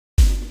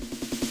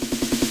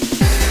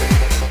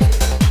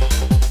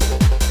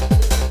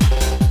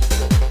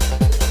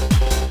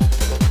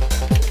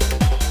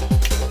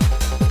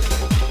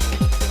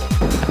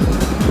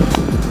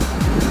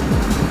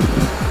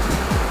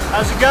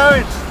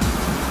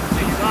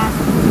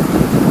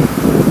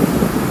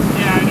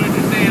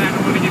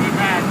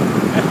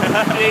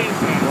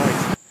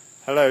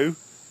Hello.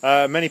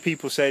 Many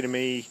people say to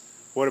me,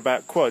 what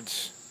about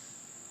quads?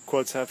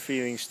 Quads have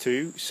feelings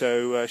too,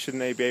 so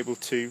shouldn't they be able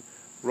to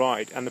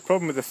ride? And the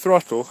problem with the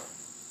throttle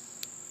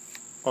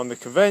on the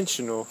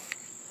conventional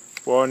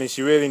one is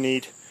you really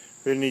need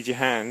your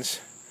hands,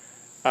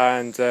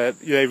 and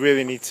they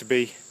really need to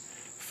be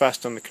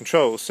fast on the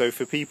controls. So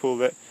for people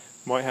that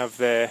might have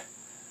their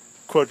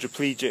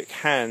quadriplegic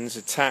hands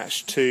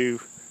attached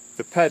to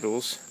the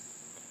pedals,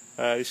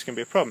 this can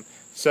be a problem.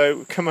 So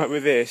we've come up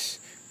with this.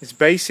 It's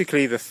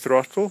basically the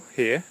throttle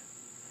here,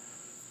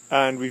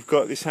 and we've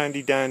got this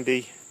handy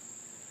dandy,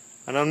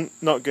 and I'm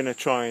not going to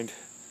try and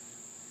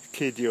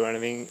kid you or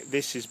anything,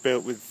 this is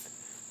built with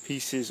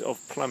pieces of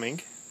plumbing,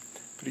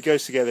 but it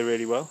goes together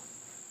really well.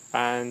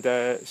 And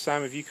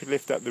Sam, if you could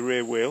lift up the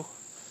rear wheel,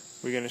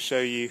 we're going to show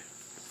you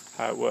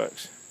how it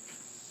works.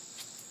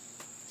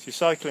 So you're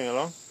cycling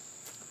along,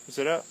 is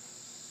it up?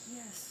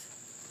 Yes.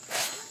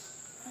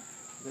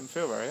 Didn't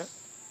feel very yet.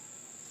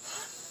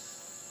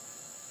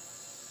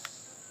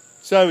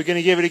 So we're going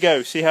to give it a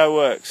go, see how it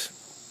works.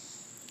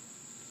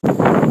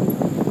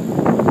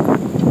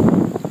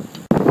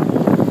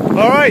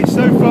 Alright,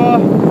 so far,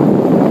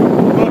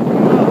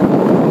 working well.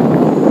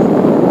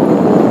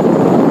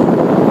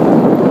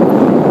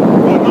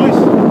 Quite nice.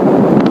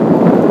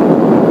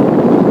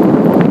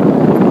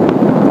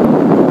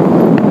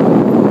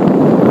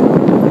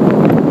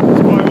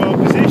 It's quite well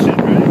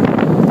positioned, really.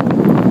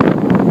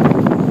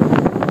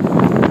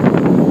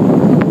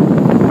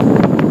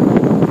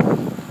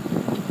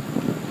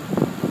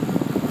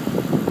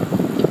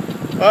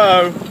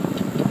 Uh-oh,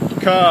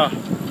 car.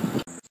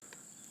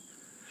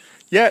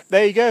 Yeah,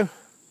 there you go.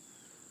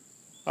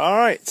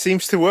 Alright,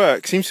 seems to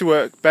work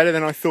better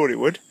than I thought it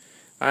would.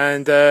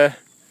 And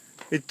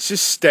it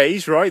just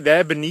stays right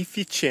there beneath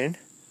your chin,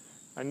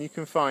 and you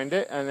can find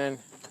it, and then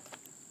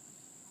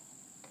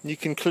you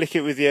can click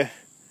it with you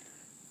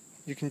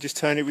can just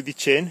turn it with your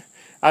chin.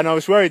 And I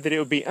was worried that it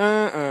would be all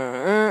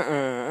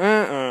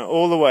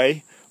the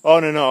way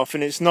on and off,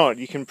 and it's not.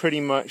 You can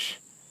pretty much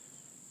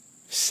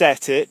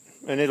set it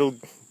and it'll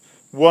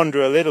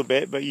wander a little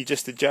bit, but you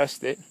just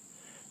adjust it.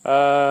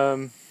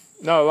 No,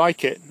 I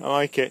like it.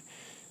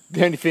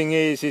 The only thing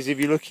is if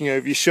you're looking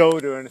over your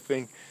shoulder or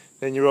anything,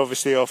 then you're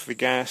obviously off the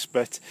gas,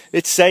 but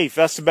it's safe.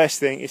 That's the best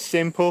thing. It's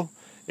simple,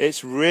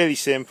 it's really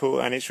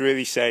simple, and it's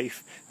really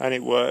safe, and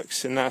it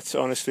works, and that's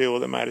honestly all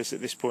that matters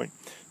at this point.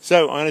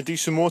 So I'm going to do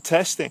some more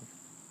testing.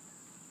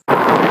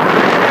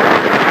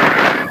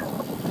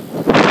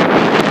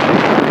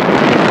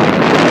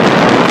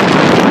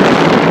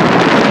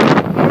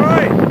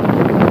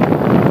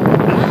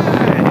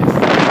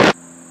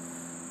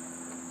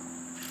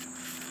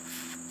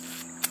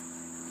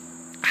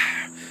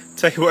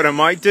 Tell you what I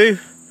might do.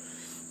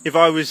 If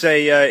I was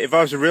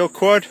a real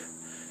quad,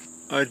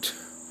 I'd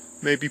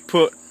maybe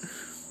put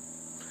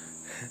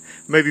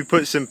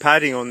some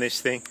padding on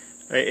this thing.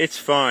 It's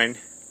fine.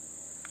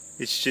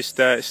 It's just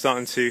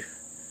starting to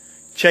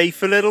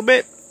chafe a little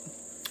bit.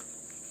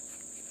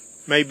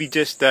 Maybe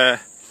just a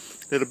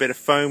little bit of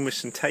foam with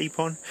some tape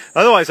on.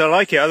 Otherwise, I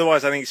like it.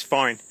 Otherwise, I think it's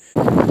fine.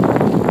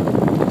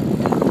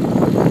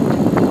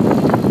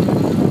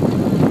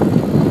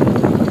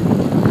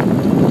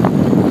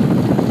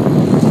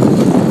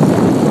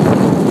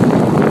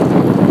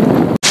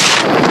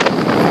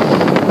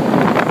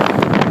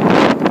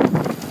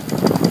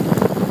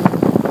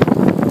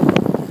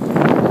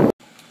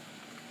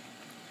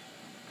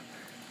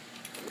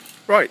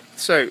 Right,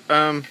 so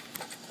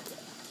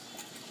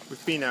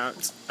we've been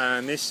out,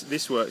 and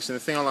this works, and the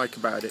thing I like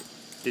about it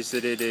is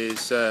that it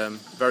is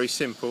very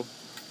simple,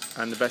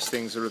 and the best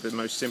things are the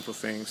most simple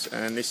things,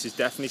 and this is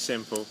definitely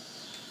simple,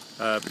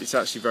 but it's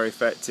actually very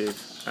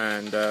effective,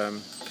 and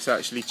it's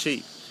actually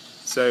cheap.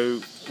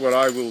 So what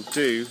I will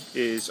do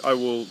is I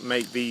will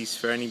make these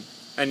for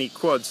any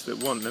quads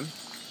that want them.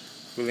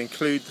 We'll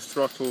include the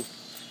throttle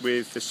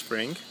with the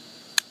spring,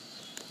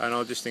 and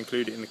I'll just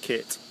include it in the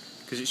kit,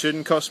 because it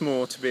shouldn't cost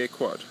more to be a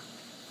quad,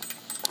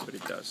 but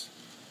it does.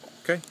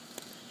 Okay,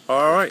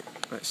 alright,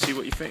 let's see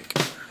what you think.